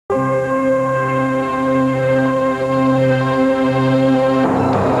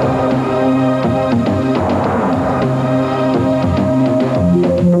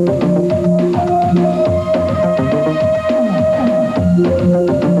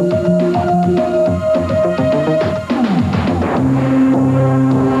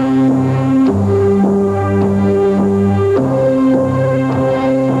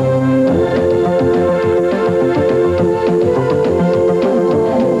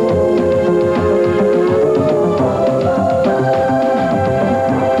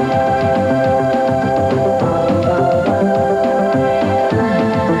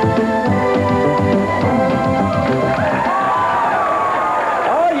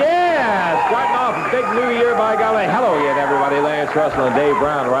Dennis Russell and Dave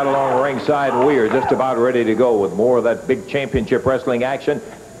Brown right along ringside, and we are just about ready to go with more of that big championship wrestling action.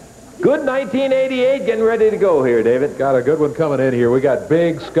 Good 1988 getting ready to go here, David. Got a good one coming in here. We got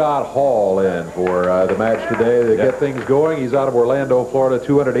Big Scott Hall in for the match today to get things going. He's out of Orlando, Florida,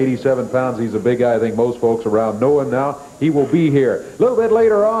 287 pounds. He's a big guy. I think most folks around know him now. He will be here. A little bit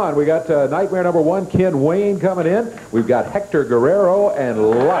later on, we got Nightmare number 1, Ken Wayne, coming in. We've got Hector Guerrero and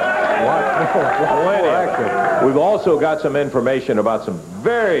lots more action. We've also got some information about some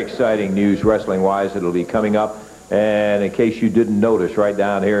very exciting news wrestling-wise that'll be coming up. And in case you didn't notice, right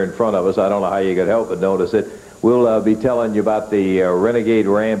down here in front of us, I don't know how you could help but notice it, we'll be telling you about the Renegade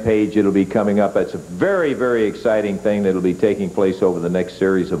Rampage. It'll be coming up. It's a very, very exciting thing that'll be taking place over the next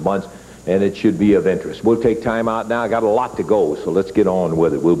series of months, and it should be of interest. We'll take time out now. Got a lot to go, so let's get on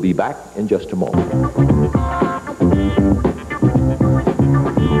with it. We'll be back in just a moment.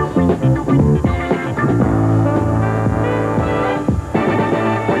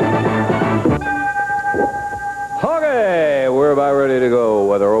 We're about ready to go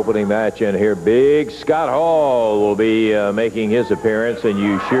with our opening match in here. Big Scott Hall will be making his appearance, and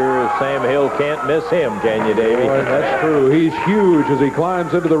you sure as Sam Hill can't miss him, can you, Davey? Boy, that's true. He's huge as he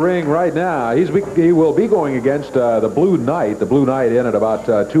climbs into the ring right now. He will be going against the Blue Knight. The Blue Knight in at about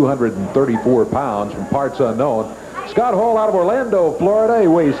 234 pounds from parts unknown. Scott Hall out of Orlando, Florida. He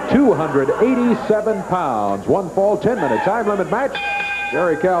weighs 287 pounds. 1 fall, 10-minute time limit match.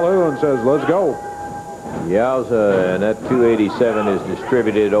 Jerry Calhoun says, let's go. Yowza, and that 287 is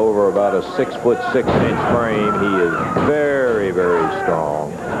distributed over about a 6'6" frame. He is very, very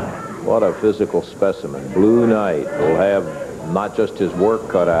strong. What a physical specimen. Blue Knight will have not just his work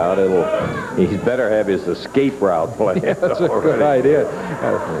cut out, he's better have his escape route planned. Yeah, that's a good idea.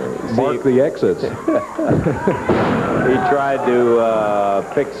 Mark the exits. He tried to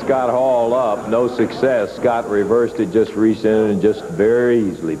pick Scott Hall up, no success. Scott reversed it, just reached in and just very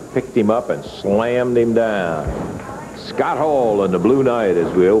easily picked him up and slammed him down. Scott Hall and the Blue Knight as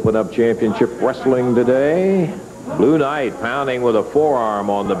we open up championship wrestling today. Blue Knight pounding with a forearm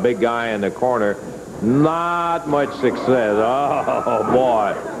on the big guy in the corner. Not much success. Oh,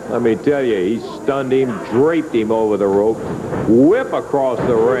 boy. Let me tell you, he stunned him, draped him over the rope, whip across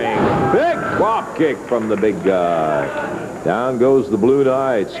the ring. Big drop kick from the big guy. Down goes the Blue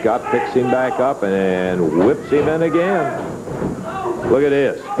Knight. Scott picks him back up and whips him in again. Look at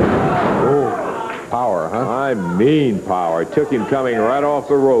this. Oh, power, huh? I mean power. Took him coming right off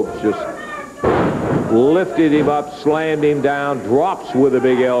the ropes, just lifted him up, slammed him down, drops with a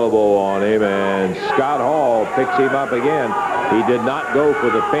big elbow on him, and Scott Hall picks him up again. He did not go for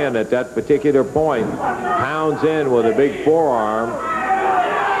the pin at that particular point. Pounds in with a big forearm.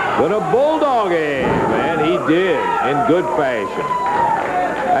 Gonna bulldog him, and he did in good fashion.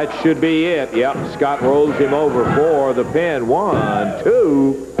 That should be it. Yep, Scott rolls him over for the pin. 1,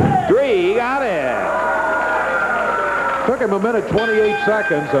 2, 3, he got it. Took him a minute 28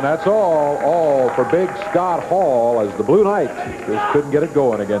 seconds, and that's all for Big Scott Hall as the Blue Knight just couldn't get it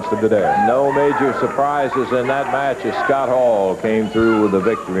going against him today. No major surprises in that match as Scott Hall came through with the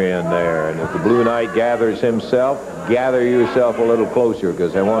victory in there. And if the Blue Knight gathers himself, gather yourself a little closer,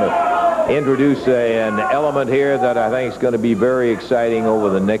 because I want to introduce an element here that I think is going to be very exciting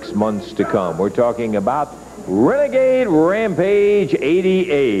over the next months to come. We're talking about Renegade Rampage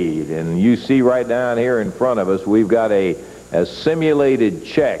 88, and you see right down here in front of us we've got a simulated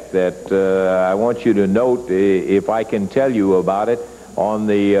check that I want you to note, if I can tell you about it, on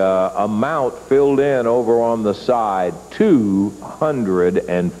the amount filled in over on the side,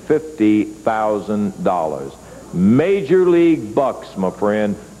 $250,000. Major League bucks, my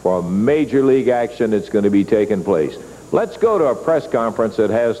friend, for Major League action that's going to be taking place. Let's go to a press conference that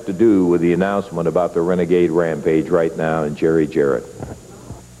has to do with the announcement about the Renegade Rampage right now, and Jerry Jarrett.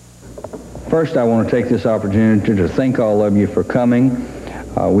 First, I want to take this opportunity to thank all of you for coming.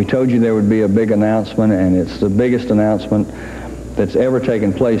 We told you there would be a big announcement, and it's the biggest announcement that's ever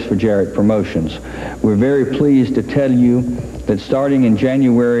taken place for Jarrett Promotions. We're very pleased to tell you that starting in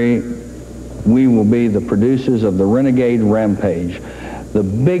January, we will be the producers of the Renegade Rampage, the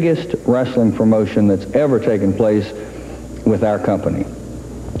biggest wrestling promotion that's ever taken place with our company.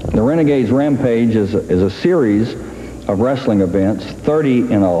 The Renegades Rampage is a series of wrestling events,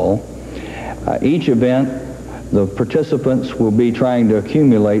 30 in all. Each event, the participants will be trying to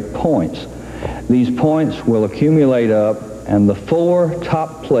accumulate points. These points will accumulate up, and the 4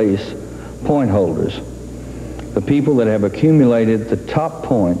 top place point holders, the people that have accumulated the top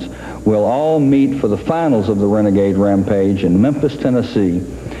points, will all meet for the finals of the Renegade Rampage in Memphis, Tennessee.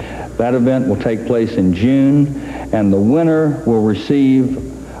 That event will take place in June, and the winner will receive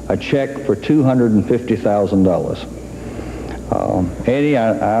a check for $250,000. Eddie,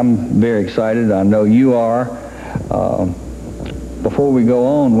 I'm very excited. I know you are. Before we go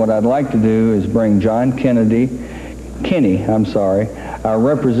on, what I'd like to do is bring John Kenny, our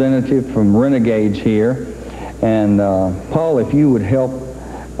representative from Renegades here. And Paul, if you would help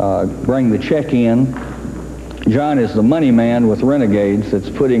bring the check in. John is the money man with Renegades that's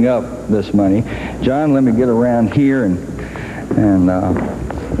putting up this money. John, let me get around here and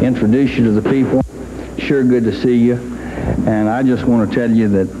introduce you to the people. Sure good to see you. And I just want to tell you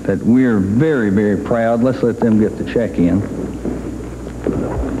that we're very, very proud. Let's let them get the check in.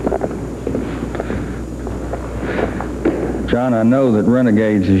 John, I know that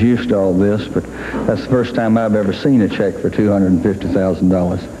Renegades is used to all this, but that's the first time I've ever seen a check for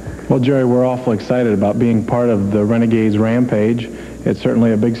 $250,000. Well, Jerry, we're awful excited about being part of the Renegades Rampage. It's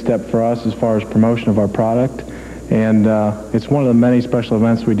certainly a big step for us as far as promotion of our product. And it's one of the many special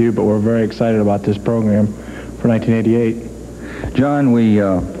events we do, but we're very excited about this program for 1988. John,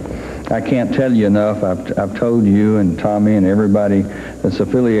 I can't tell you enough. I've told you and Tommy and everybody that's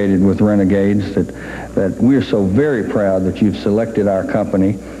affiliated with Renegades that we're so very proud that you've selected our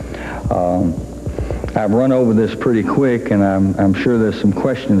company. I've run over this pretty quick, and I'm sure there's some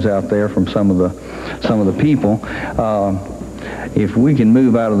questions out there from some of the people. If we can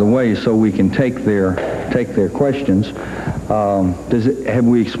move out of the way so we can take their questions. Have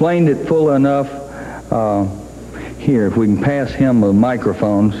we explained it full enough? Here, if we can pass him a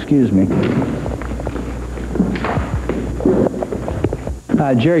microphone. Excuse me.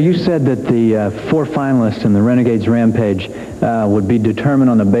 Jerry, you said that the 4 finalists in the Renegades Rampage would be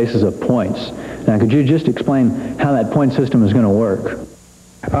determined on the basis of points. Now, could you just explain how that point system is going to work?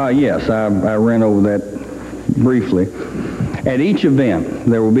 Yes, I ran over that briefly. At each event,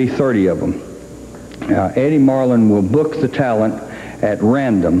 there will be 30 of them. Eddie Marlin will book the talent at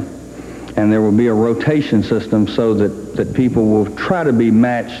random, and there will be a rotation system so that people will try to be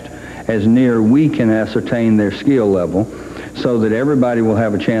matched as near we can ascertain their skill level, so that everybody will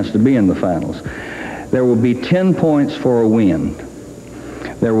have a chance to be in the finals. There will be 10 points for a win.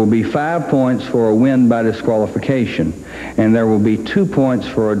 There will be 5 points for a win by disqualification, and there will be 2 points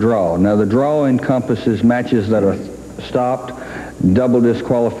for a draw. Now, the draw encompasses matches that are stopped, double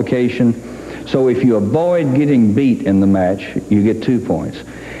disqualification. So if you avoid getting beat in the match, you get 2 points.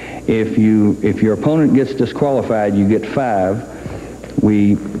 If your opponent gets disqualified, you get 5.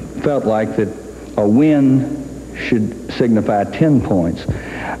 We felt like that a win should signify 10 points.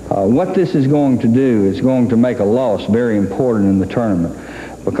 What this is going to do is going to make a loss very important in the tournament,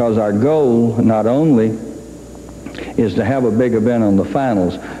 because our goal not only is to have a big event on the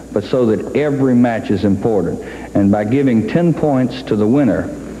finals, but so that every match is important. And by giving 10 points to the winner,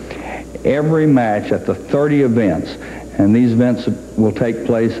 every match at the 30 events, and these events will take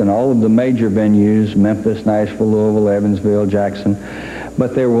place in all of the major venues, Memphis, Nashville, Louisville, Evansville, Jackson,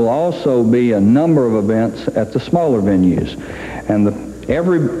 but there will also be a number of events at the smaller venues. And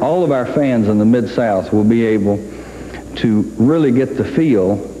all of our fans in the Mid-South will be able to really get the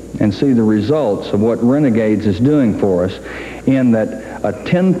feel and see the results of what Renegades is doing for us, in that a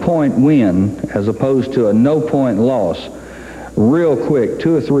 10-point win as opposed to a no-point loss, real quick,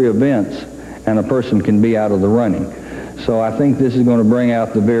 2 or 3 events, and a person can be out of the running. So I think this is going to bring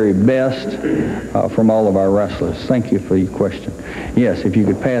out the very best from all of our wrestlers. Thank you for your question. Yes, if you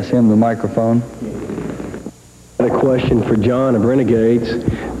could pass him the microphone. A question for John of Renegades.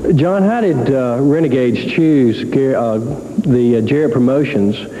 John, how did Renegades choose the Jarrett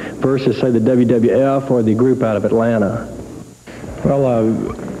Promotions versus, say, the WWF or the group out of Atlanta? Well,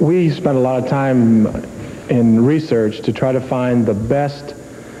 we spent a lot of time in research to try to find the best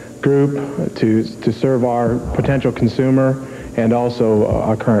group to serve our potential consumer and also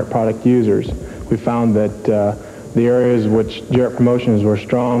our current product users. We found that the areas which Jarrett Promotions were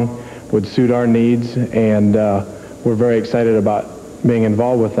strong would suit our needs, and we're very excited about being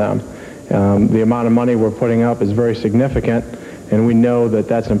involved with them. The amount of money we're putting up is very significant, and we know that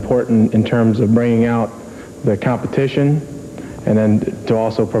that's important in terms of bringing out the competition, and then to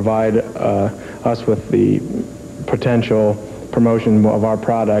also provide us with the potential promotion of our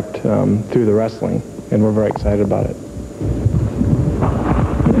product through the wrestling, and we're very excited about it.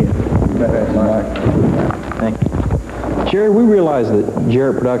 Thank you. Jerry, we realize that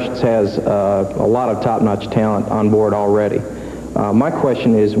Jarrett Productions has a lot of top-notch talent on board already. My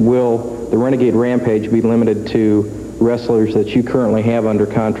question is, will the Renegade Rampage be limited to wrestlers that you currently have under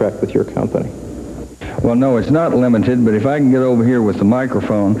contract with your company? Well, no, it's not limited, but if I can get over here with the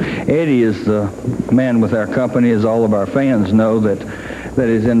microphone. Eddie is the man with our company, as all of our fans know, that that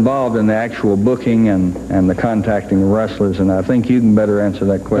is involved in the actual booking and the contacting of wrestlers, and I think you can better answer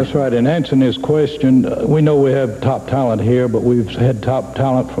that question. That's right. In answering this question, we know we have top talent here, but we've had top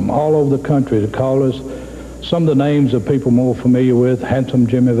talent from all over the country to call us. Some of the names of people more familiar with, Handsome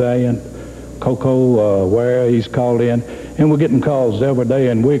Jimmy Valiant, Coco Ware, he's called in, and we're getting calls every day,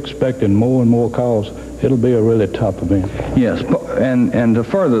 and we're expecting more and more calls. It'll be a really top event. Yes, and to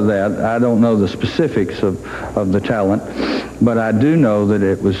further that, I don't know the specifics of the talent, but I do know that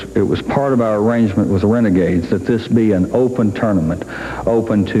it was part of our arrangement with the Renegades that this be an open tournament,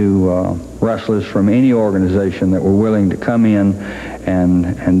 open to wrestlers from any organization that were willing to come in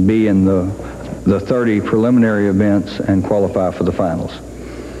and be in the 30 preliminary events and qualify for the finals.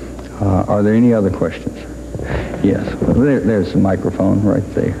 Are there any other questions? Yes, there's the microphone right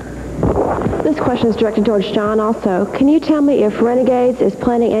there. This question is directed towards John also. Can you tell me if Renegades is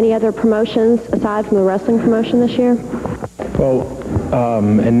planning any other promotions aside from the wrestling promotion this year? Well,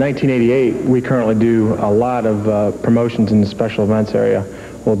 in 1988, we currently do a lot of promotions in the special events area.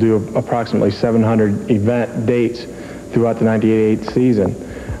 We'll do approximately 700 event dates throughout the 1988 season.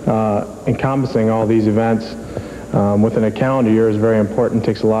 Encompassing all these events within a calendar year is very important. It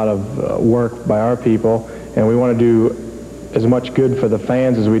takes a lot of work by our people, and we want to do as much good for the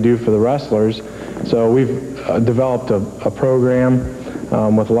fans as we do for the wrestlers. So we've developed a program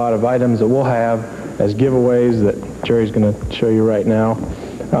with a lot of items that we'll have as giveaways that Jerry's going to show you right now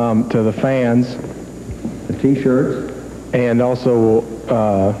to the fans. The T-shirts. And also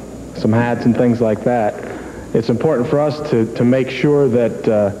some hats and things like that. It's important for us to make sure that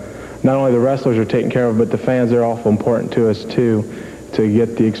not only the wrestlers are taken care of, but the fans are awful important to us too, to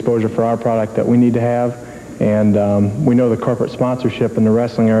get the exposure for our product that we need to have. And we know the corporate sponsorship in the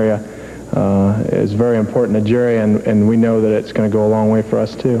wrestling area is very important to Jerry, and we know that it's going to go a long way for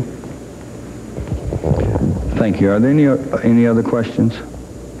us too. Thank you. Are there any other questions?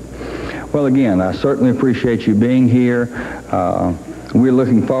 Well, again, I certainly appreciate you being here. We're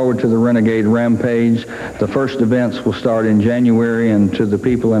looking forward to the Renegade Rampage. The first events will start in January, and to the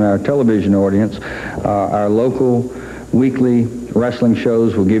people in our television audience, our local weekly wrestling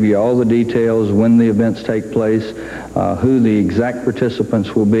shows will give you all the details, when the events take place, who the exact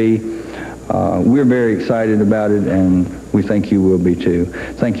participants will be. We're very excited about it, and we think you will be too.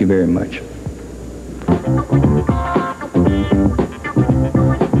 Thank you very much.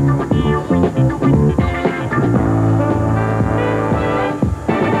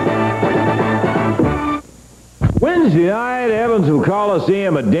 Wednesday night, Evansville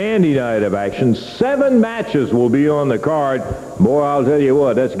Coliseum, a dandy night of action. 7 matches will be on the card. Boy, I'll tell you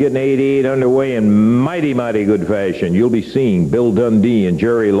what, that's getting 88 underway in mighty, mighty good fashion. You'll be seeing Bill Dundee and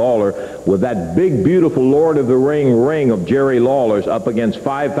Jerry Lawler with that big, beautiful Lord of the ring of Jerry Lawler's up against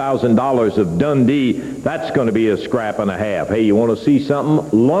 $5,000 of Dundee. That's going to be a scrap and a half. Hey, you want to see something?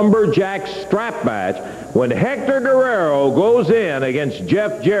 Lumberjack strap match when Hector Guerrero goes in against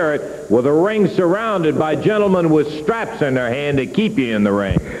Jeff Jarrett with a ring surrounded by gentlemen with straps in their hand to keep you in the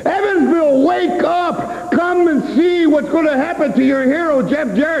ring. Evansville, wake up! Come and see what's going to happen to your hero,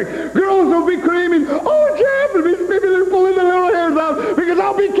 Jeff Jarrett. Girls will be screaming, "Oh, Jeff!" Maybe they're pulling their little hairs out because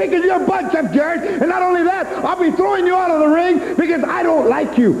I'll be kicking your butt, Jeff Jarrett. And not only that, I'll be throwing you out of the ring because I don't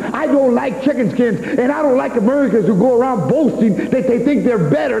like you. I don't like chicken skins, and I don't like Americans who go around boasting that they think they're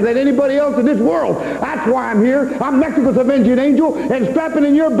better than anybody else in this world. That's why I'm here. I'm Mexico's avenging angel, and strapping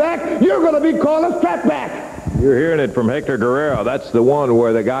in your back, you're going to be called a strap back. You're hearing it from Hector Guerrero. That's the one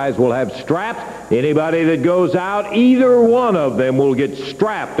where the guys will have straps. Anybody that goes out, either one of them will get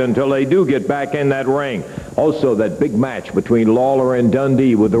strapped until they do get back in that ring. Also, that big match between Lawler and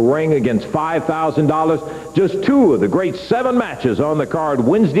Dundee with the ring against $5,000. Just 2 of the great 7 matches on the card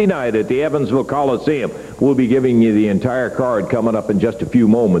Wednesday night at the Evansville Coliseum. We'll be giving you the entire card coming up in just a few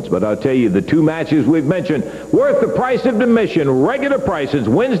moments, but I'll tell you the 2 matches we've mentioned worth the price of admission. Regular prices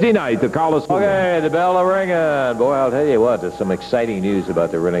Wednesday night, the Coliseum. Okay, the bell are ringing. Boy, I'll tell you what, there's some exciting news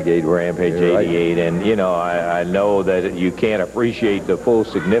about the Renegade Rampage 88, and you know, I know that you can't appreciate the full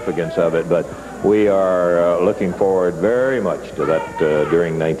significance of it, but we are looking forward very much to that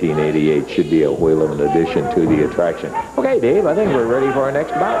during 1988. Should be a whale of an addition to the attraction. Okay, Dave, I think we're ready for our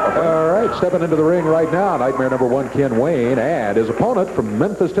next bout. All right, stepping into the ring right now, Nightmare number 1, Ken Wayne, and his opponent from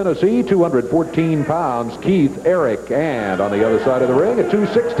Memphis, Tennessee, 214 pounds, Keith Eric. And on the other side of the ring at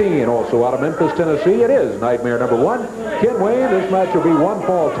 216, also out of Memphis, Tennessee, it is Nightmare number 1, Ken Wayne. This match will be 1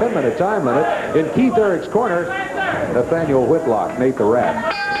 fall, 10-minute time limit. In Keith Eric's corner, Nathaniel Whitlock, Nate the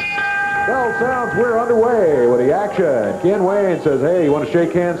Rat. Bell sounds, we're underway with the action. Ken Wayne says, "Hey, you want to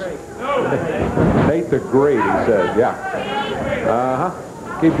shake hands?" Nate the Great, he says, yeah.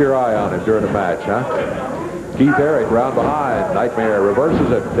 Keep your eye on him during the match, huh? Keith Eric round behind. Nightmare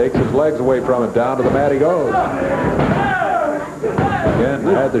reverses it, takes his legs away from him. Down to the mat he goes. Again,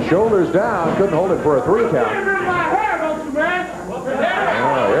 had the shoulders down, couldn't hold it for a 3 count.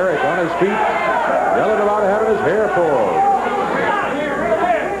 Eric on his feet, yelling about having his hair pulled.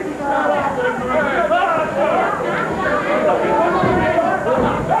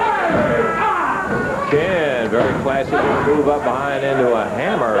 Ken, very classic move up behind into a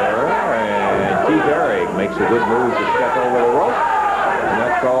hammer, and Keith Eric makes a good move to step over the rope, and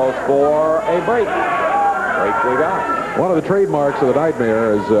that calls for a break. Break we got. One of the trademarks of the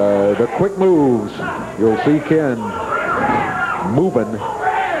Nightmare is the quick moves. You'll see Ken moving.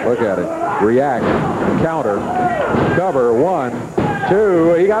 Look at it. React, counter, cover, 1,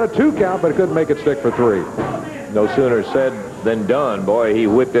 2. He got a 2 count, but couldn't make it stick for 3. No sooner said than done. Boy, he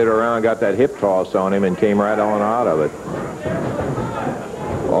whipped it around, got that hip toss on him, and came right on out of it.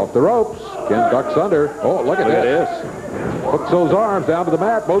 Off the ropes. Ken ducks under. Oh, look at this. Hooks those arms down to the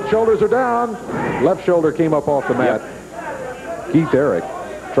mat. Both shoulders are down. Left shoulder came up off the mat. Keith Eric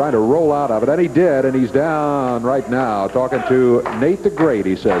trying to roll out of it, and he did, and he's down right now. Talking to Nate the Great,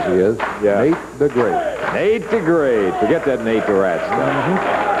 he says he is. Yeah. Nate the Great. Nate the Great. Forget that Nate the Rat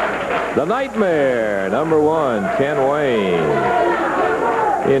stuff. The Nightmare, number 1, Ken Wayne.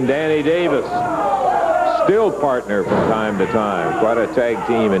 In Danny Davis. Still partner from time to time. Quite a tag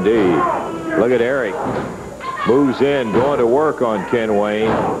team indeed. Look at Eric. Moves in, going to work on Ken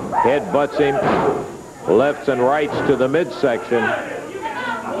Wayne. Head butts him. Lefts and rights to the midsection.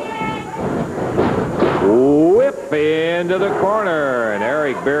 Whip into the corner, and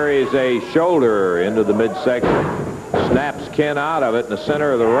Eric buries a shoulder into the midsection. Snaps Ken out of it in the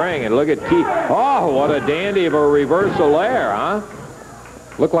center of the ring, and look at Keith. Oh, what a dandy of a reversal there, huh?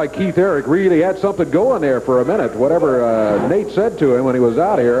 Looked like Keith Eric really had something going there for a minute. Whatever Nate said to him when he was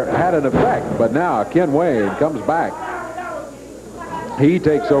out here had an effect. But now Ken Wayne comes back. He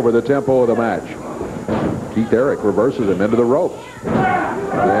takes over the tempo of the match. Keith Eric reverses him into the ropes.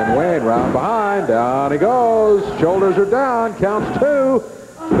 Ken Wayne round behind. Down he goes. Shoulders are down. Counts 2.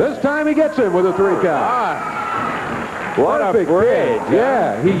 This time he gets him with a 3 count. What a big bridge.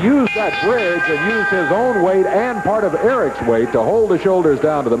 Yeah, he used that bridge and used his own weight and part of Eric's weight to hold the shoulders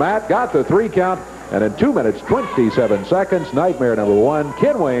down to the mat. Got the 3 count, and in 2 minutes, 27 seconds, Nightmare number 1,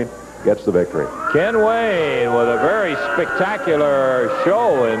 Ken Wayne gets the victory. Ken Wayne with a very spectacular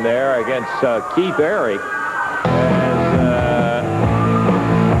show in there against Keith Eric.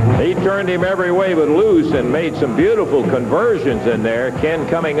 He turned him every way but loose and made some beautiful conversions in there. Ken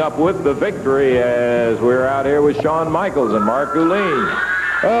coming up with the victory as we're out here with Shawn Michaels and Mark Guleen.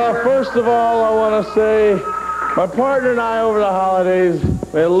 First of all, I want to say my partner and I over the holidays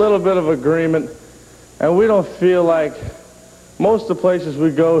made a little bit of agreement, and we don't feel like most of the places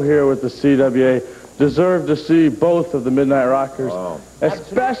we go here with the CWA deserve to see both of the Midnight Rockers,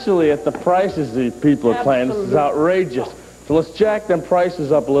 especially at the prices these people are playing. This is outrageous. So let's jack them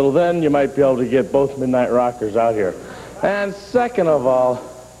prices up a little, then you might be able to get both Midnight Rockers out here. And second of all,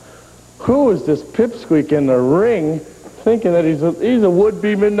 who is this pipsqueak in the ring thinking that he's a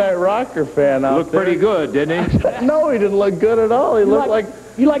would-be Midnight Rocker fan out there? Looked pretty good, didn't he? No, he didn't look good at all. He looked like...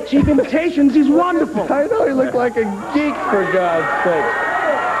 You like cheap imitations? He's wonderful. I know, he looked like a geek, for God's sake.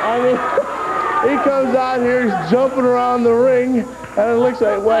 I mean, he comes out here, he's jumping around the ring, and it looks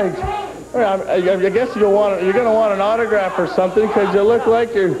like, wait, I guess you're going to want an autograph or something, because you look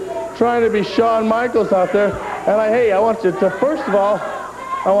like you're trying to be Shawn Michaels out there. And hey, I want you to, first of all,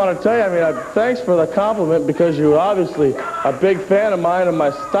 I want to tell you, I mean, thanks for the compliment, because you're obviously a big fan of mine and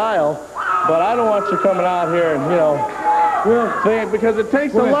my style, but I don't want you coming out here and, because it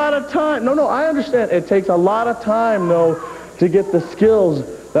takes a lot of time. No, I understand. It takes a lot of time, though, to get the skills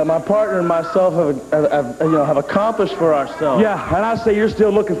that my partner and myself have accomplished for ourselves. Yeah, and I say you're still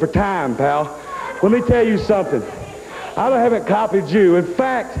looking for time, pal. Let me tell you something. I haven't copied you. In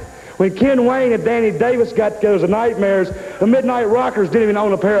fact, when Ken Wayne and Danny Davis got together as the Nightmares, the Midnight Rockers didn't even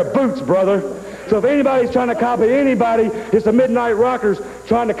own a pair of boots, brother. So if anybody's trying to copy anybody, it's the Midnight Rockers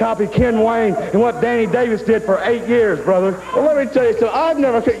trying to copy Ken Wayne and what Danny Davis did for 8 years, brother. Well, let me tell you something. I've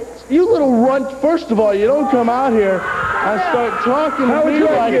never... You little runt, first of all, you don't come out here and start talking to me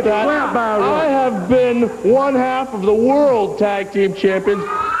like that. I have been one half of the World Tag Team Champions,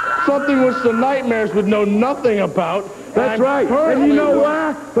 something which the Nightmares would know nothing about. That's right. And you know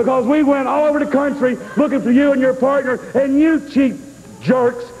why? Because we went all over the country looking for you and your partner, and you cheap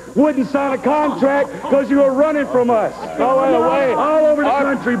jerks wouldn't sign a contract because you were running from us. Oh, wait. All over the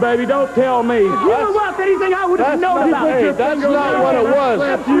country, baby. Don't tell me. You know what? Anything I would have known about. Hey, that's not what it was.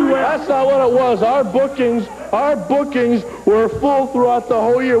 That's not what it was. Our bookings were full throughout the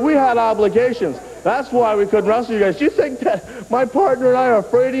whole year. We had obligations. That's why we couldn't wrestle you guys. You think that my partner and I are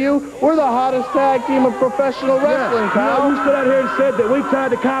afraid of you? We're the hottest tag team of professional wrestling, pal. You stood out here and said that we tried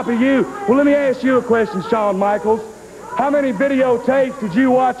to copy you. Well, let me ask you a question, Shawn Michaels. How many videotapes did you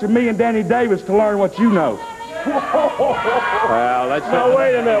watch of me and Danny Davis to learn what you know? Well, that's No,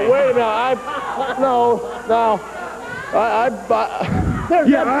 wait a minute. Wait a minute.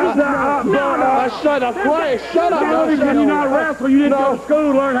 Shut up, quiet. Shut up. Can you not wrestle? You didn't go to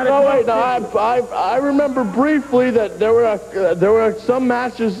school to learn how to I remember briefly that there were some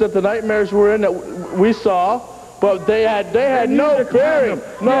matches that the Nightmares were in that we saw, but they had no bearing.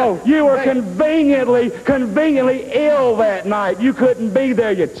 No, you were conveniently ill that night. You couldn't be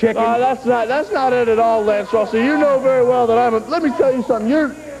there, you chicken. That's not it at all, Lance Russell. You know very well that let me tell you something.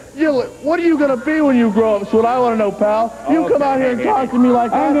 What are you going to be when you grow up? That's what I want to know, pal. You come out here and talk to me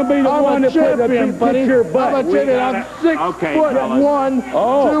like I'm going to be the one that champion, buddy. Your butt. I'm a champion. I'm 6'1",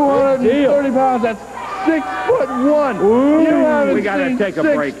 230 pounds. That's 6'1". Ooh, you haven't we got to take a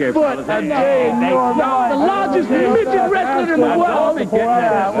break here, fellas. A day in your life. The largest midget wrestler in the world.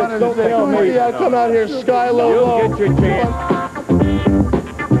 Come out here, sky low. You'll get your chance.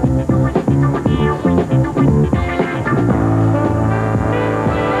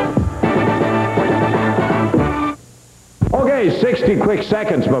 Okay, 60 quick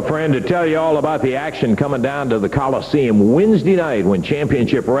seconds, my friend, to tell you all about the action coming down to the Coliseum Wednesday night when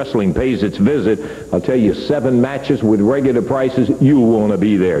Championship Wrestling pays its visit. I'll tell you, 7 matches with regular prices. You'll want to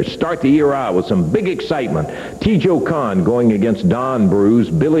be there. Start the year out with some big excitement. T.J. Khan going against Don Bruce.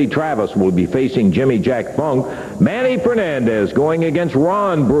 Billy Travis will be facing Jimmy Jack Funk. Manny Fernandez going against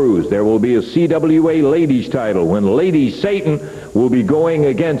Ron Bruce. There will be a CWA ladies title when Lady Satan will be going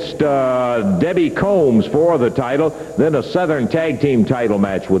against Debbie Combs for the title. Then a Southern Tag Team title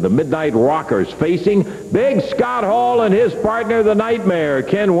match with the Midnight Rockers facing Big Scott Hall and his partner, the Nightmare,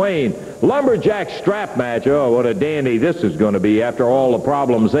 Ken Wayne. Lumberjack strap match. Oh, what a dandy this is going to be after all the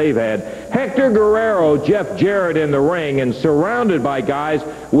problems they've had. Hector Guerrero, Jeff Jarrett in the ring and surrounded by guys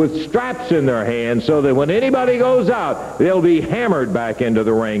with straps in their hands so that when anybody goes out, they'll be hammered back into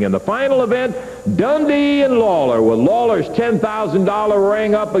the ring. And the final event, Dundee and Lawler, with Lawler's $10,000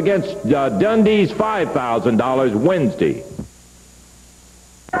 ring up against Dundee's $5,000 Wednesday.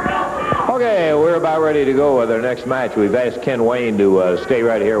 Okay, we're about ready to go with our next match. We've asked Ken Wayne to stay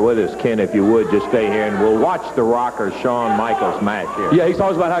right here with us. Ken, if you would, just stay here, and we'll watch the Rocker Shawn Michaels match here. Yeah, he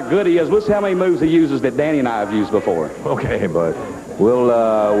talks about how good he is. Let's see how many moves he uses that Danny and I have used before. Okay, but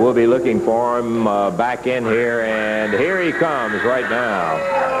we'll be looking for him back in here, and here he comes right now.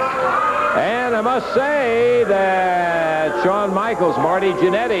 And I must say that Shawn Michaels, Marty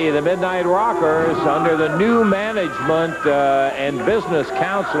Jannetty, the Midnight Rockers, under the new management and business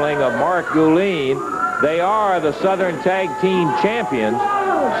counseling of Mark Guleen, they are the Southern Tag Team Champions,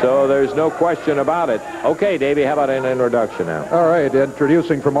 so there's no question about it. Okay, Davey, how about an introduction now? All right,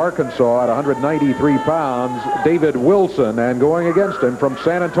 introducing from Arkansas at 193 pounds, David Wilson, and going against him from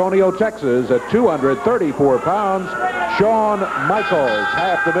San Antonio, Texas at 234 pounds, Shawn Michaels,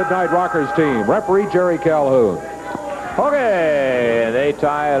 half the Midnight Rockers team. Referee Jerry Calhoun. Okay, and they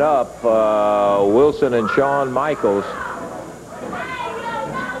tie it up, Wilson and Shawn Michaels.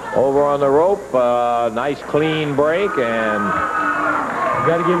 Over on the rope, nice clean break, and you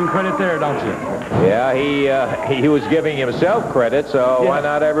got to give him credit there, don't you? Yeah, he was giving himself credit, so why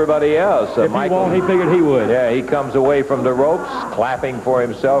not everybody else? If he won't, he figured he would. Yeah, he comes away from the ropes, clapping for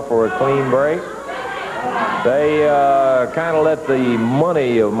himself for a clean break. They kind of let the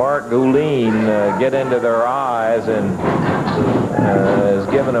money of Mark Guleen get into their eyes and is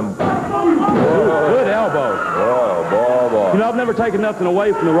giving them good elbow. Oh, boy. You know, I've never taken nothing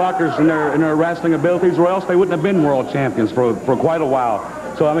away from the Rockers and their wrestling abilities, or else they wouldn't have been world champions for quite a while.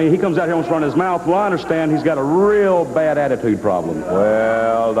 So, I mean, he comes out here and wants to run his mouth. Well, I understand he's got a real bad attitude problem.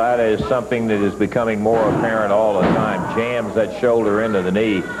 Well, that is something that is becoming more apparent all the time. Jams that shoulder into the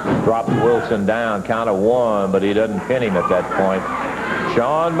knee, drops Wilson down, count of 1, but he doesn't pin him at that point.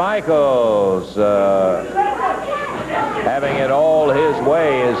 Shawn Michaels having it all his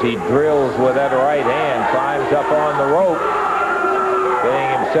way as he drills with that right hand, climbs up on the rope, getting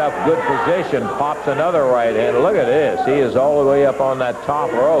himself good position, pops another right hand. Look at this. He is all the way up on that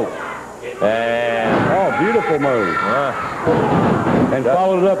top rope. And oh, beautiful move. And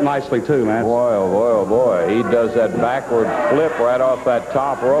followed it up nicely, too, man. Boy, oh boy, oh boy. He does that backward flip right off that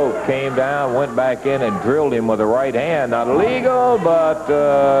top rope, came down, went back in, and drilled him with the right hand. Not illegal, but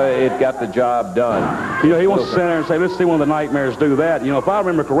it got the job done. You know, he wants to sit there and say, let's see one of the Nightmares do that. You know, if I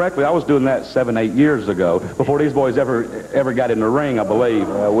remember correctly, I was doing that 7, 8 years ago, before these boys ever got in the ring, I believe.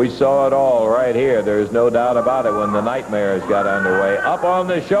 We saw it all right here. There's no doubt about it when the Nightmares got underway. Up on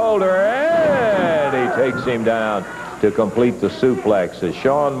the shoulder, and he takes him down to complete the suplex. As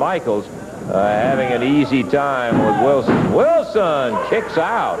Shawn Michaels having an easy time with Wilson. Wilson kicks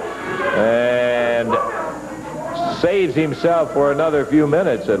out and saves himself for another few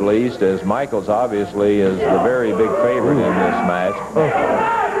minutes at least, as Michaels obviously is the very big favorite in this match.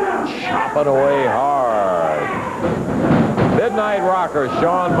 Chopping away hard. Midnight Rocker,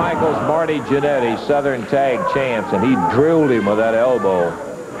 Shawn Michaels, Marty Jannetty, Southern Tag Champs, and he drilled him with that elbow.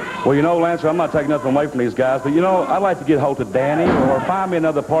 Well, you know, Lancer, I'm not taking nothing away from these guys, but, you know, I'd like to get hold of Danny or find me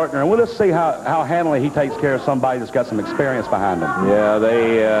another partner, and we'll just see how handily he takes care of somebody that's got some experience behind him. Yeah,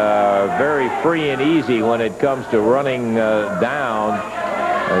 they are very free and easy when it comes to running down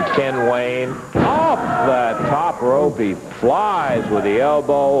Ken Wayne. Off that top rope, he flies with the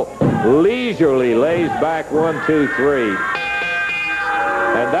elbow, leisurely lays back 1, 2, 3.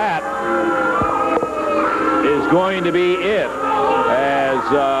 And that is going to be it. As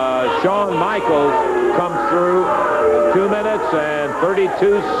Shawn Michaels comes through 2 minutes and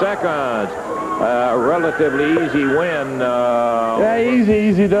 32 seconds. A relatively easy win. Yeah,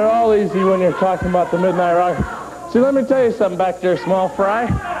 easy. They're all easy when you're talking about the Midnight Rocker. See, let me tell you something back there, Small Fry.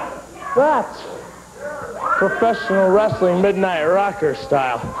 That's professional wrestling Midnight Rocker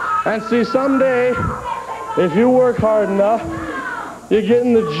style. And see, someday, if you work hard enough, you get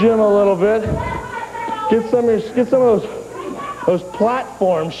in the gym a little bit, get some of those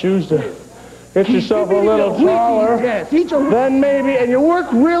platform shoes to get yourself a little taller, then maybe, and you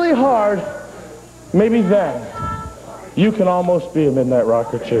work really hard, maybe then you can almost be a Midnight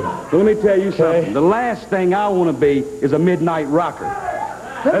Rocker too. Let me tell you something. The last thing I want to be is a Midnight Rocker.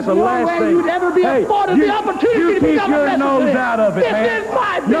 That's the last thing. You'd ever be afforded the opportunity you to keep become your a nose wrestler. out of it, man. This is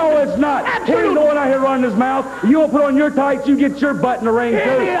my business. No, it's not. Absolutely. He's the one out here running his mouth. You'll put on your tights, you get your butt in the ring, too.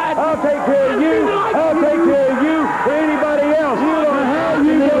 I'll take care of you. I'll take care of you or anybody else.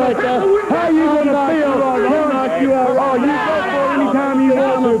 How you gonna feel? I'll knock you out. Oh, you go for it anytime you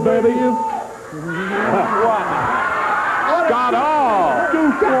want to, baby. Scott Hall.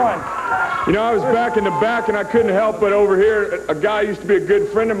 You know, I was back in the back, and I couldn't help but overhear a guy used to be a good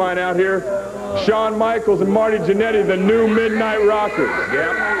friend of mine out here, Shawn Michaels and Marty Jannetty, the new Midnight Rockers.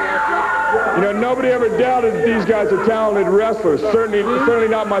 Yep. You know, nobody ever doubted that these guys are talented wrestlers, certainly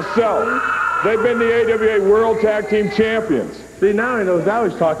not myself. They've been the AWA World Tag Team Champions. See, now he knows I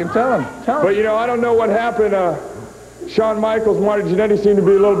was talking. Tell him. But, you know, I don't know what happened. Shawn Michaels, Marty Jannetty seem to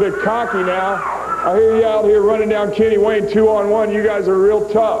be a little bit cocky now. I hear you out here running down Kenny Wayne 2-on-1. You guys are real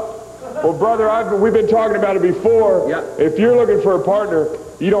tough. Well, brother, we've been talking about it before. Yep. If you're looking for a partner,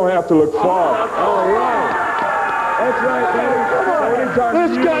 you don't have to look far. All right. That's right, baby. Anytime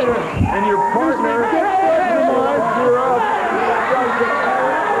This you guy- and your partner, you're up.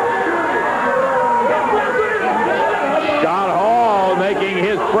 Scott Hall making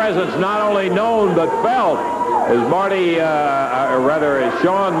his presence not only known but felt as as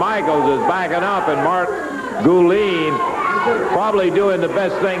Shawn Michaels is backing up, and Mark Guleen probably doing the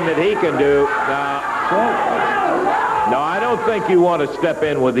best thing that he can do. No, I don't think you want to step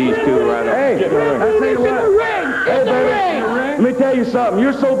in with these two right now. Hey, I tell you what. Hey, baby, let me tell you something.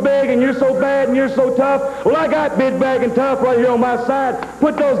 You're so big and you're so bad and you're so tough. Well, I got big, bag, and tough right here on my side.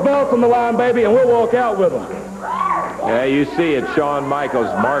 Put those belts on the line, baby, and we'll walk out with them. Yeah, you see it, Shawn Michaels,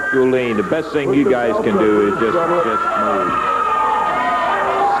 Mark Guleen. The best thing you guys can do is just move.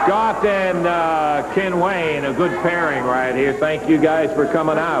 Scott and Ken Wayne, a good pairing right here. Thank you guys for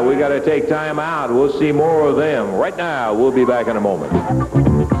coming out. We got to take time out. We'll see more of them right now. We'll be back in a moment.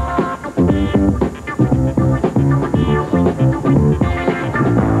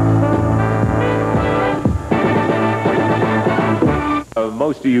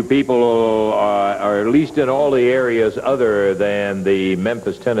 Most of you people are at least in all the areas other than the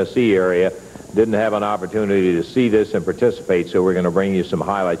Memphis, Tennessee area, didn't have an opportunity to see this and participate, so we're going to bring you some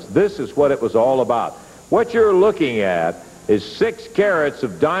highlights. This is what it was all about. What you're looking at is 6 carats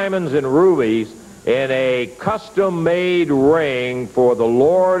of diamonds and rubies in a custom-made ring for the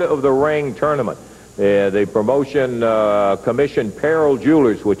Lord of the Ring tournament. The promotion commissioned Peril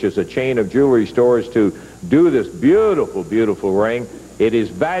Jewelers, which is a chain of jewelry stores, to do this beautiful, beautiful ring. It is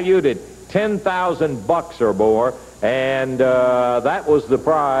valued at $10,000 or more, And that was the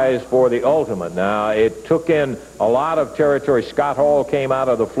prize for the Ultimate. Now, it took in a lot of territory. Scott Hall came out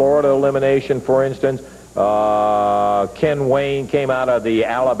of the Florida elimination, for instance. Ken Wayne came out of the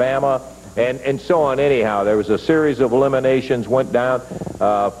Alabama, and so on. Anyhow, there was a series of eliminations, went down.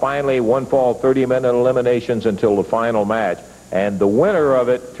 Finally, one fall, 30-minute eliminations until the final match. And the winner of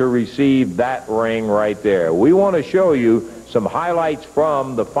it to receive that ring right there. We want to show you some highlights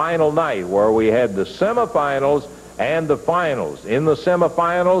from the final night where we had the semifinals and the finals. In the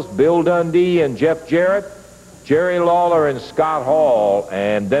semifinals, Bill Dundee and Jeff Jarrett, Jerry Lawler and Scott Hall,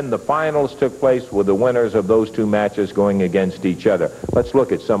 and then the finals took place with the winners of those two matches going against each other. Let's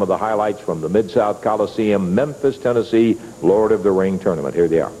look at some of the highlights from the Mid-South Coliseum, Memphis, Tennessee, Lord of the Ring tournament. Here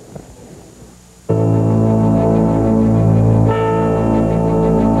they are.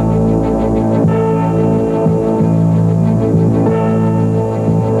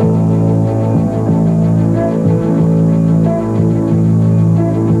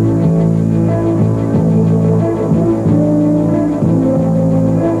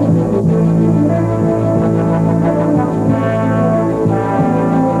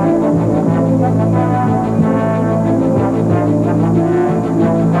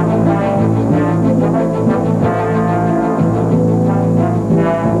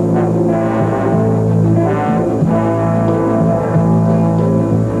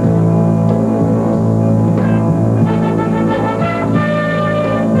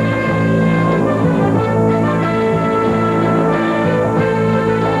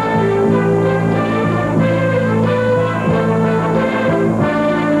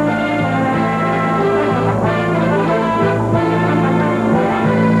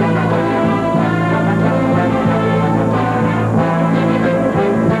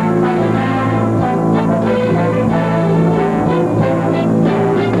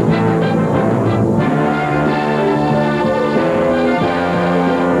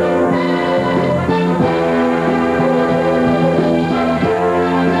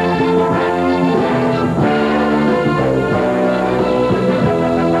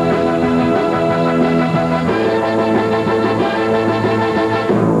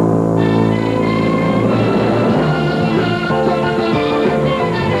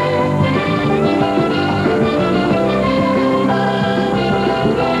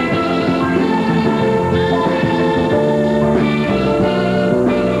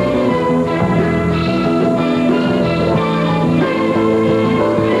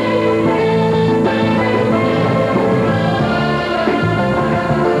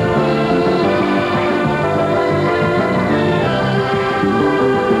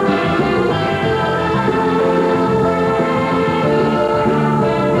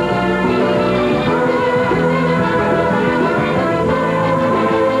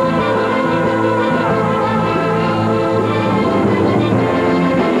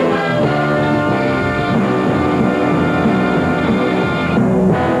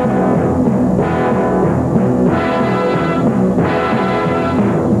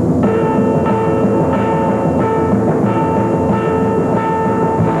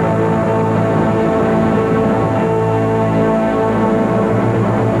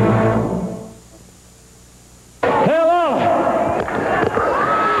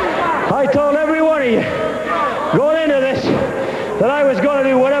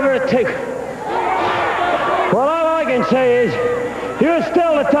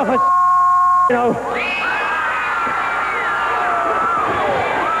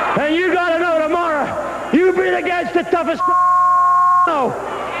 And you got to know tomorrow, you beat against the toughest no.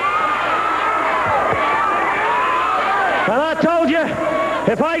 And I told you,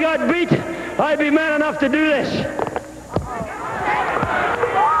 if I got beat, I'd be man enough to do this.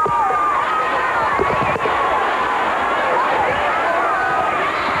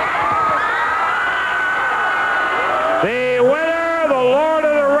 The winner, the Lord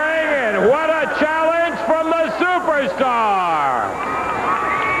of the Ring, and what a challenge from the Superstar!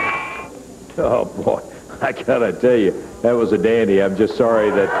 Oh, boy, I gotta tell you, that was a dandy. I'm just sorry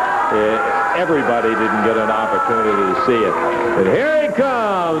that everybody didn't get an opportunity to see it. But here he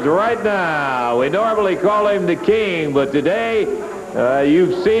comes right now. We normally call him the King, but today,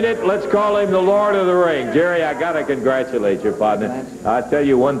 you've seen it. Let's call him the Lord of the Ring. Jerry, I got to congratulate you, partner. I'll tell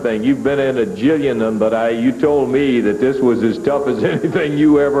you one thing. You've been in a jillion of them, but you told me that this was as tough as anything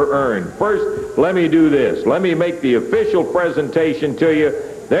you ever earned. First, let me do this. Let me make the official presentation to you.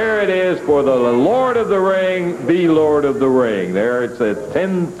 There it is for the Lord of the Ring, the Lord of the Ring. There, it's a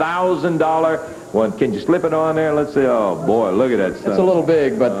 $10,000 one. Can you slip it on there? Let's see. Oh, boy, look at that stuff. It's a little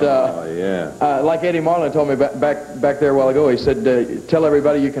big, but yeah. like Eddie Marlin told me back there a while ago, he said, tell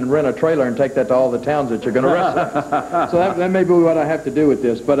everybody you can rent a trailer and take that to all the towns that you're going to wrestle. So that may be what I have to do with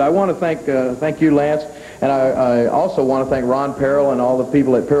this. But I want to thank you, Lance, and I also want to thank Ron Peril and all the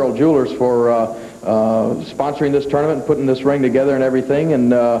people at Peril Jewelers for sponsoring this tournament and putting this ring together and everything. And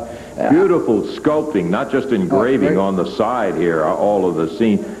beautiful sculpting, not just engraving on the side here, all of the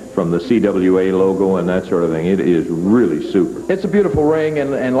scene from the CWA logo and that sort of thing. It is really super. It's a beautiful ring,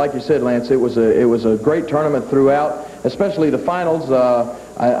 and like you said, Lance, it was a great tournament throughout, especially the finals.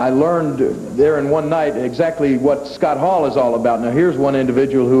 I learned there in one night exactly what Scott Hall is all about. Now, here's one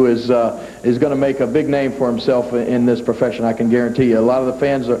individual who is going to make a big name for himself in this profession, I can guarantee you. A lot of the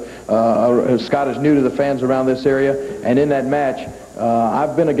fans Scott is new to the fans around this area, and in that match,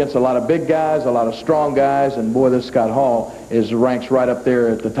 I've been against a lot of big guys, a lot of strong guys, and boy, this Scott Hall ranks right up there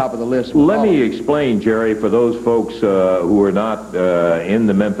at the top of the list. Let me explain, Jerry, for those folks who are not in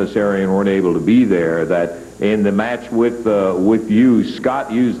the Memphis area and weren't able to be there, that in the match with you,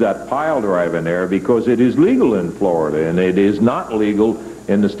 Scott used that pile drive in there because it is legal in Florida, and it is not legal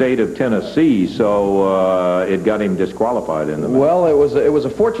in the state of Tennessee, so it got him disqualified in the match. Well, it was a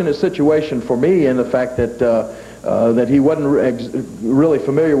fortunate situation for me in the fact that that he wasn't really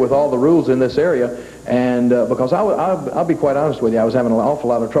familiar with all the rules in this area, and because I'll be quite honest with you, I was having an awful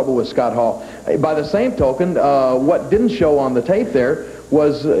lot of trouble with Scott Hall. By the same token, what didn't show on the tape there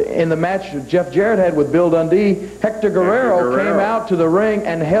was in the match Jeff Jarrett had with Bill Dundee, Hector Guerrero came out to the ring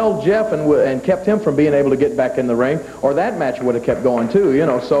and held Jeff and kept him from being able to get back in the ring, or that match would have kept going too, you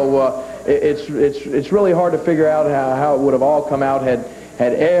know. So it's really hard to figure out how it would have all come out had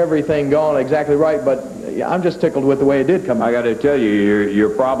everything gone exactly right, but I'm just tickled with the way it did come out. I got to tell you, your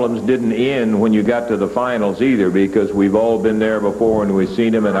problems didn't end when you got to the finals either, because we've all been there before and we've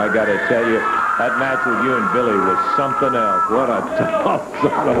seen them, and I got to tell you, that match with you and Billy was something else. What a tough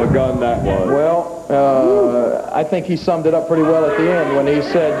son of a gun that was. Well, I think he summed it up pretty well at the end when he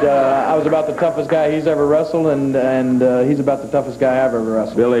said, I was about the toughest guy he's ever wrestled, and he's about the toughest guy I've ever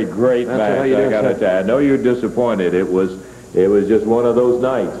wrestled. Billy, great match. I got to tell you. I know you're disappointed. It was just one of those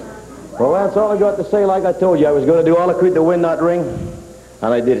nights. Well, that's all I got to say. Like I told you, I was going to do all I could to win that ring,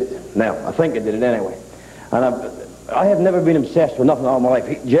 and I did it. Now, I think I did it anyway. And I have never been obsessed with nothing all my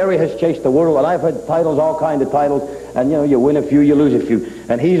life. Jerry has chased the world, and I've had titles, all kinds of titles, and, you know, you win a few, you lose a few.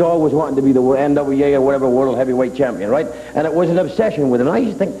 And he's always wanting to be the NWA or whatever world heavyweight champion, right? And it was an obsession with him. And I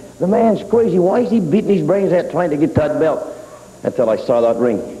used to think, the man's crazy. Why is he beating his brains out trying to get that belt? Until I saw that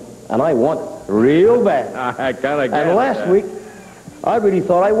ring, and I won it real bad. I kind of. And last week, I really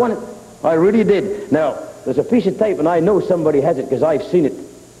thought I won it. I really did. Now, there's a piece of tape, and I know somebody has it because I've seen it.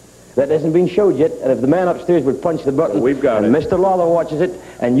 That hasn't been showed yet, and if the man upstairs would punch the button, we've got and it. Mr. Lawler watches it,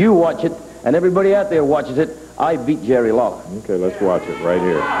 and you watch it, and everybody out there watches it, I beat Jerry Lawler. Okay, let's watch it right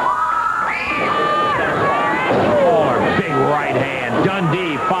here. Oh, big right hand.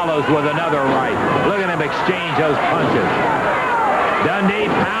 Dundee follows with another right. Look at him exchange those punches. Dundee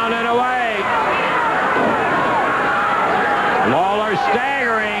pounding away. Lawler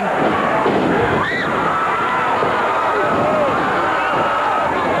staggering.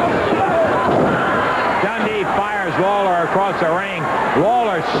 Dundee fires Lawler across the ring.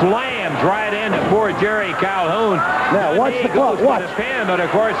 Lawler slams right into poor Jerry Calhoun. Now, watch the clock. Watch. The pin, but of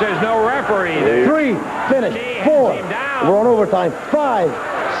course there's no referee there. 3, finish. 4, we're on overtime. 5,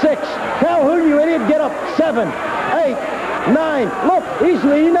 6, Calhoun, you idiot, get up. 7, 8, 9. Look,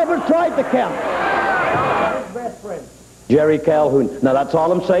 he never tried to count. His best friend, Jerry Calhoun. Now, that's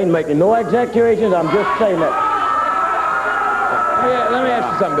all I'm saying, making no exaggerations. I'm just saying that. Yeah, let me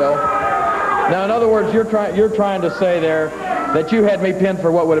ask you something, Bill. Now, in other words, you're trying to say there that you had me pinned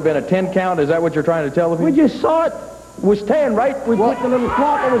for what would have been a 10 count? Is that what you're trying to tell me? We just saw it. It was 10, right? We put the little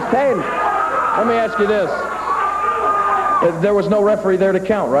clock, it was 10. Let me ask you this. There was no referee there to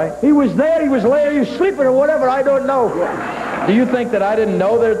count, right? He was there, he was laying, he was sleeping or whatever, I don't know. Do you think that I didn't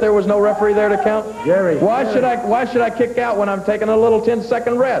know that there was no referee there to count? Jerry. Why should I kick out when I'm taking a little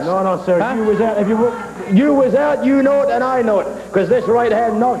 10-second rest? No, sir. Huh? You was out. You was out, you know it, and I know it. Because this right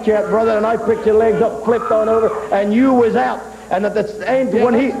hand knocked you out, brother, and I picked your legs up, flipped on over, and you was out. And at the end,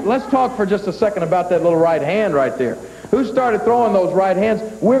 let's talk for just a second about that little right hand right there. Who started throwing those right hands?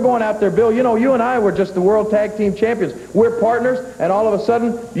 We're going out there, Bill. You know, you and I were just the World Tag Team Champions. We're partners, and all of a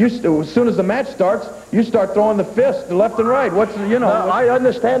sudden, as soon as the match starts, you start throwing the fist left and right. I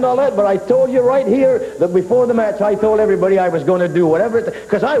understand all that, but I told you right here that before the match, I told everybody I was going to do whatever,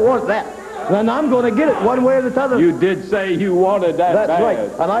 because I want that. then I'm going to get it one way or the other. You did say you wanted that That's bad. right.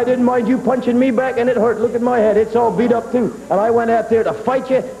 And I didn't mind you punching me back, and it hurt. Look at my head. It's all beat up, too. And I went out there to fight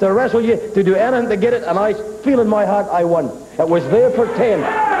you, to wrestle you, to do anything to get it, and I feel in my heart I won. It was there for 10.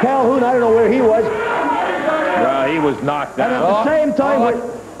 Calhoun, I don't know where he was. Well, he was knocked out. And at the same time...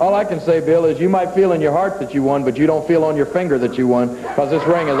 All I can say, Bill, is you might feel in your heart that you won, but you don't feel on your finger that you won, because this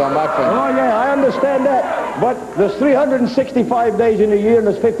ring is on my finger. Oh, yeah, I understand that. But there's 365 days in a year, and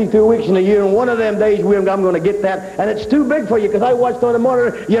there's 52 weeks in a year, and one of them days I'm going to get that, and it's too big for you, because I watched on the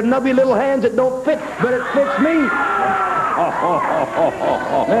monitor, your nubby little hands that don't fit, but it fits me.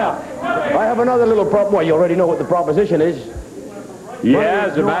 Now, I have another little problem. Well, you already know what the proposition is. Yeah,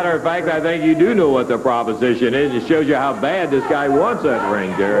 as a matter of fact, I think you do know what the proposition is. It shows you how bad this guy wants that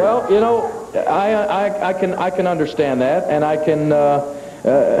ring, Jerry. Well, you know, I can understand that, and I can.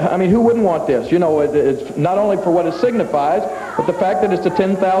 I mean, who wouldn't want this? You know, it's not only for what it signifies, but the fact that it's a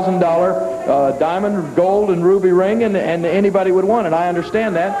 $10,000 diamond, gold, and ruby ring, and anybody would want it. I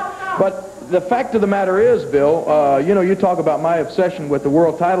understand that, but. The fact of the matter is, Bill, you know, you talk about my obsession with the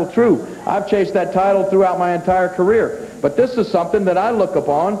world title. True, I've chased that title throughout my entire career. But this is something that I look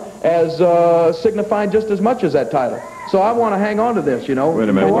upon as signifying just as much as that title. So I want to hang on to this, you know. Wait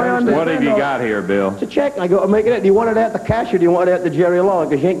a minute. What have you got here, Bill? It's a check. I go, make it. Do you want it at the cash or do you want it at the Jerry Lawler?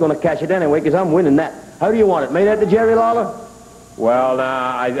 Because you ain't going to cash it anyway, because I'm winning that. How do you want it? Made at the Jerry Lawler? Well,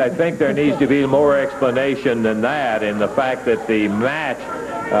 now, I think there needs to be more explanation than that in the fact that the match,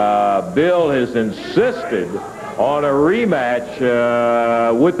 Bill has insisted on a rematch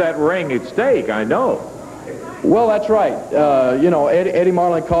with that ring at stake, I know. Well, that's right. You know, Eddie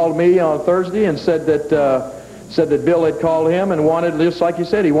Marlin called me on Thursday and said that Bill had called him and wanted, just like you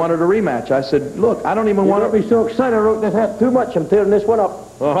said, he wanted a rematch. I said, look, I don't even want to be so excited. I wrote this hat too much. I'm tearing this one up.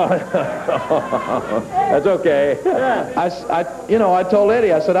 That's okay. Yeah. You know, I told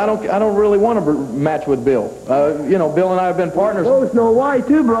Eddie, I said, I don't really want to match with Bill. You know, Bill and I have been partners. There's no why,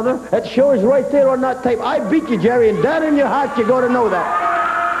 too, brother. That shows right there on that tape. I beat you, Jerry, and down in your heart, you got to know that.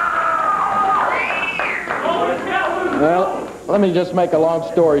 Well, let me just make a long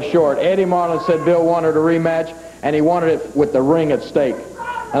story short. Eddie Marlin said Bill wanted a rematch, and he wanted it with the ring at stake.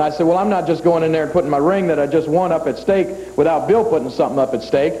 And I said, well, I'm not just going in there and putting my ring that I just won up at stake without Bill putting something up at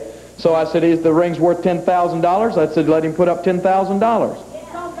stake. So I said, the ring's worth $10,000. I said, let him put up $10,000.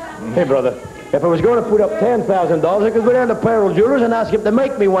 Hey, brother, if I was going to put up $10,000, I could go down to Peril Jewelers and ask him to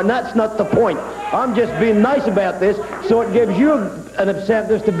make me one. That's not the point. I'm just being nice about this, so it gives you an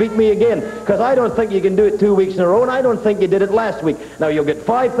incentive to beat me again, because I don't think you can do it 2 weeks in a row, and I don't think you did it last week. Now, you'll get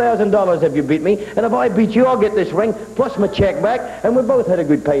 $5,000 if you beat me, and if I beat you, I'll get this ring, plus my check back, and we both had a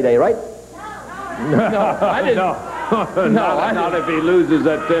good payday, right? No, I didn't. Not if he loses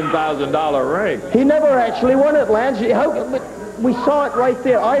that $10,000 ring. He never actually won it, Lance. We saw it right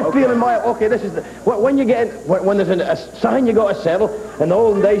there. I feel in my... Okay, this is... when you get... When there's a sign you got to settle, in the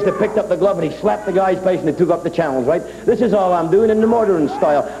olden days they picked up the glove and he slapped the guy's face and he took up the channels, right? This is all I'm doing in the modern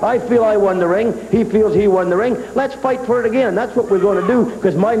style. I feel I won the ring. He feels he won the ring. Let's fight for it again. And that's what we're going to do,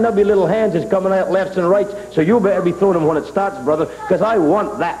 because my nubby little hands is coming out lefts and rights, so you better be throwing them when it starts, brother, because I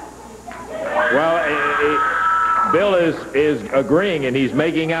want that. Well, Bill is agreeing, and he's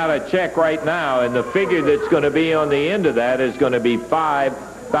making out a check right now, and the figure that's going to be on the end of that is going to be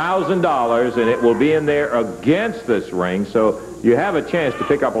 $5,000, and it will be in there against this ring, so you have a chance to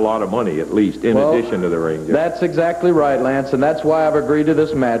pick up a lot of money, at least, in addition to the ring. That's exactly right, Lance, and that's why I've agreed to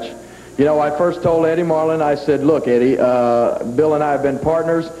this match. You know, I first told Eddie Marlin, I said, look, Eddie, Bill and I have been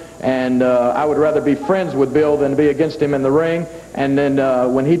partners, and I would rather be friends with Bill than be against him in the ring. And then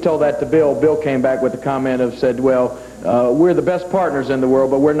when he told that to Bill, Bill came back with the comment of said, well, we're the best partners in the world,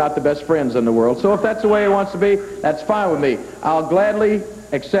 but we're not the best friends in the world. So if that's the way he wants to be, that's fine with me. I'll gladly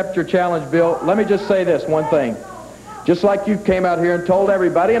accept your challenge, Bill. Let me just say this one thing. Just like you came out here and told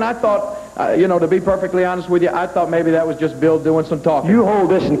everybody, and I thought, you know, to be perfectly honest with you, I thought maybe that was just Bill doing some talking. You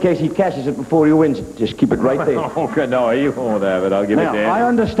hold this in case he cashes it before he wins. Just keep it right there. Okay, no, you won't have it. I'll give it to him. I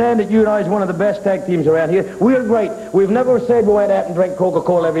understand that you and I is one of the best tag teams around here. We're great. We've never said we went out and drank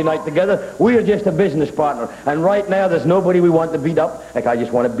Coca-Cola every night together. We are just a business partner. And right now, there's nobody we want to beat up. Like, I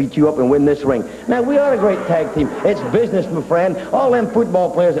just want to beat you up and win this ring. Now, we are a great tag team. It's business, my friend. All them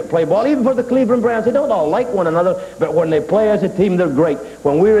football players that play ball, even for the Cleveland Browns, they don't all like one another, but when they play as a team, they're great.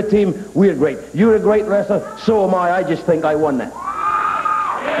 When we're a team, we're great. You're a great wrestler, so am I. I just think I won that.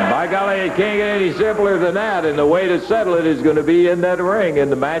 By golly, it can't get any simpler than that, and the way to settle it is going to be in that ring,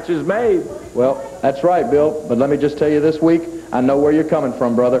 and the match is made. Well, that's right, Bill, but let me just tell you this week, I know where you're coming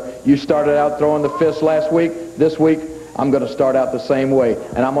from, brother. You started out throwing the fist last week. This week, I'm going to start out the same way.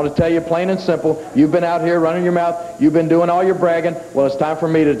 And I'm going to tell you plain and simple, you've been out here running your mouth, you've been doing all your bragging. Well, it's time for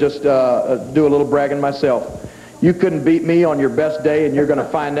me to just do a little bragging myself. You couldn't beat me on your best day, and you're going to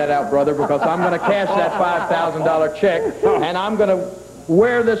find that out, brother, because I'm going to cash that $5,000 check, and I'm going to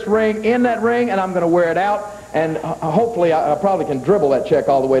wear this ring in that ring, and I'm going to wear it out. And hopefully I probably can dribble that check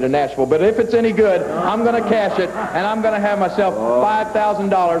all the way to Nashville. But if it's any good, I'm going to cash it, and I'm going to have myself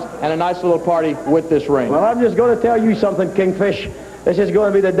 $5,000 and a nice little party with this ring. Well, I'm just going to tell you something, Kingfish. This is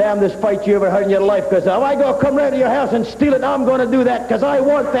going to be the damnedest fight you ever had in your life, because if I go come round to your house and steal it, I'm going to do that, because I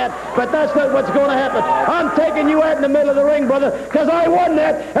want that, but that's not what's going to happen. I'm taking you out in the middle of the ring, brother, because I won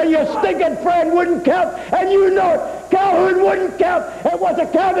that, and your stinking friend wouldn't count, and you know it. Calhoun wouldn't count. It was a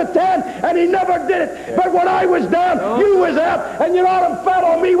count of 10, and he never did it. But when I was down, you was out, and you ought to fell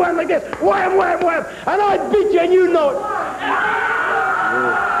on me one like this, wham, wham, wham, and I'd beat you, and you know it.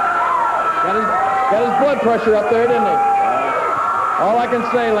 Got his blood pressure up there, didn't he? All I can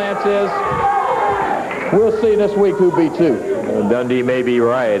say, Lance, is we'll see this week who beats who. Dundee may be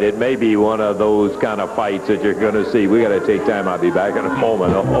right. It may be one of those kind of fights that you're going to see. We got to take time. I'll be back in a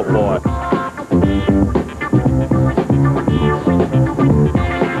moment. Oh, boy.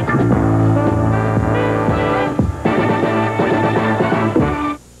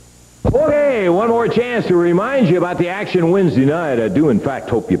 One more chance to remind you about the action Wednesday night. I do, in fact,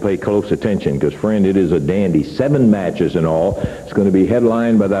 hope you pay close attention because, friend, it is a dandy. 7 matches in all. It's going to be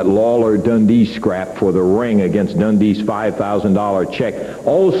headlined by that Lawler-Dundee scrap for the ring against Dundee's $5,000 check.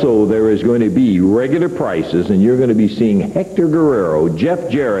 Also, there is going to be regular prices, and you're going to be seeing Hector Guerrero, Jeff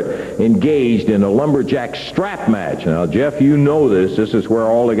Jarrett, engaged in a lumberjack strap match. Now, Jeff, you know this. This is where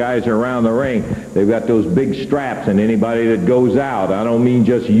all the guys are around the ring. They've got those big straps, and anybody that goes out, I don't mean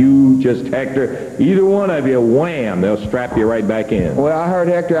just you, just Hector, either one of you, wham, they'll strap you right back in. Well, I heard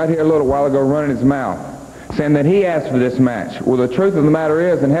Hector out here a little while ago running his mouth, saying that he asked for this match. Well, the truth of the matter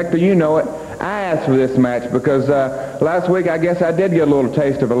is, and Hector, you know it, I asked for this match because last week I guess I did get a little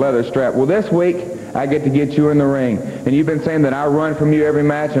taste of a leather strap. Well, this week I get to get you in the ring. And you've been saying that I run from you every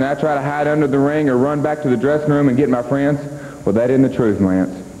match and I try to hide under the ring or run back to the dressing room and get my friends. Well, that isn't the truth,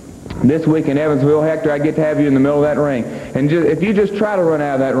 Lance. This week in Evansville, Hector, I get to have you in the middle of that ring. And if you just try to run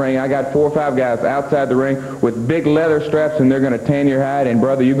out of that ring, I got 4 or 5 guys outside the ring with big leather straps, and they're going to tan your hide. And,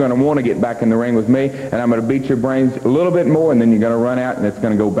 brother, you're going to want to get back in the ring with me, and I'm going to beat your brains a little bit more, and then you're going to run out, and it's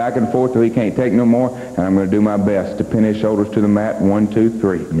going to go back and forth till he can't take no more, and I'm going to do my best to pin his shoulders to the mat. 1, 2,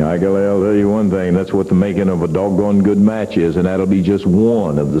 3. I'll tell you one thing. That's what the making of a doggone good match is, and that'll be just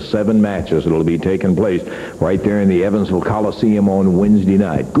one of the 7 matches that'll be taking place right there in the Evansville Coliseum on Wednesday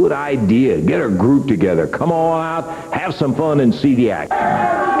night. Good idea. Get a group together. Come on out, have some fun, and see the act. Hey,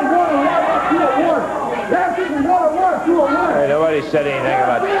 nobody said anything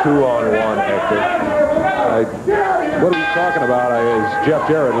about 2-on-1, Hector. What he's talking about is Jeff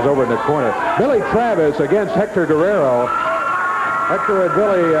Jarrett is over in the corner. Billy Travis against Hector Guerrero. Hector and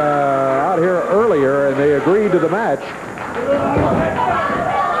Billy out here earlier, and they agreed to the match.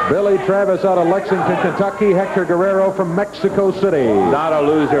 Billy Travis out of Lexington, Kentucky. Hector Guerrero from Mexico City. Not a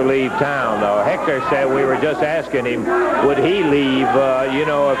loser leave town, though. Hector said, we were just asking him, would he leave,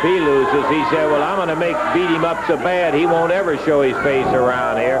 if he loses. He said, well, I'm going to beat him up so bad he won't ever show his face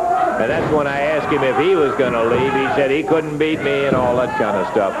around here. And that's when I asked him if he was going to leave. He said he couldn't beat me and all that kind of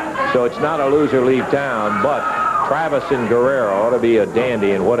stuff. So it's not a loser leave town, but Travis and Guerrero ought to be a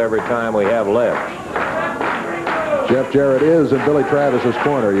dandy in whatever time we have left. Jeff Jarrett is in Billy Travis's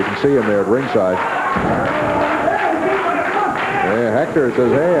corner. You can see him there at ringside. Yeah, Hector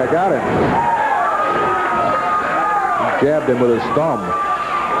says, hey, I got him. He jabbed him with his thumb.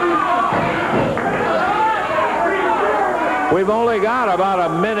 We've only got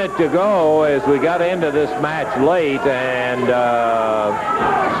about a minute to go as we got into this match late, and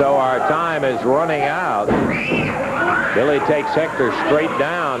so our time is running out. Billy takes Hector straight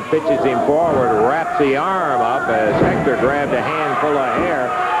down, pitches him forward, wraps the arm up as Hector grabbed a handful of hair.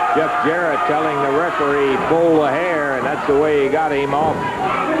 Jeff Jarrett telling the referee, pull the hair, and that's the way he got him off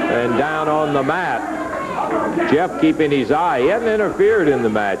and down on the mat. Jeff keeping his eye. He hasn't interfered in the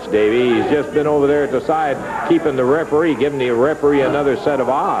match, Davey. He's just been over there at the side keeping the referee, giving the referee another set of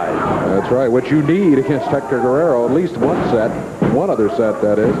eyes. That's right, what you need against Hector Guerrero, at least one other set,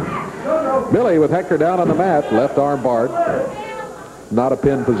 that is. Billy with Hector down on the mat, left arm barred. Not a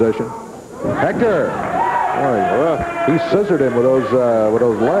pin position. Hector, he scissored him with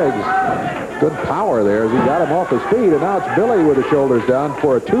those legs. Good power there as he got him off his feet, and now it's Billy with the shoulders down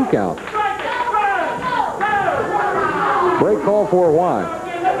for a 2 count. Break call for why?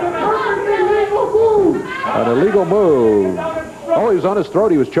 An illegal move. Oh, he was on his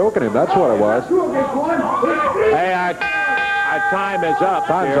throat. He was choking him. That's what it was. Hey, our time is up,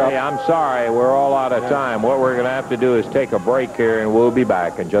 Jerry. I'm sorry. We're all out of time. What we're going to have to do is take a break here, and we'll be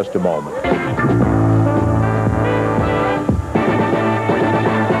back in just a moment.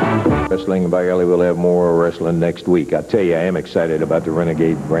 Wrestling, by golly, we'll have more wrestling next week. I tell you, I am excited about the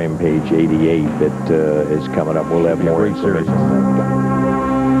Renegade Rampage 88 that is coming up. We'll have more information.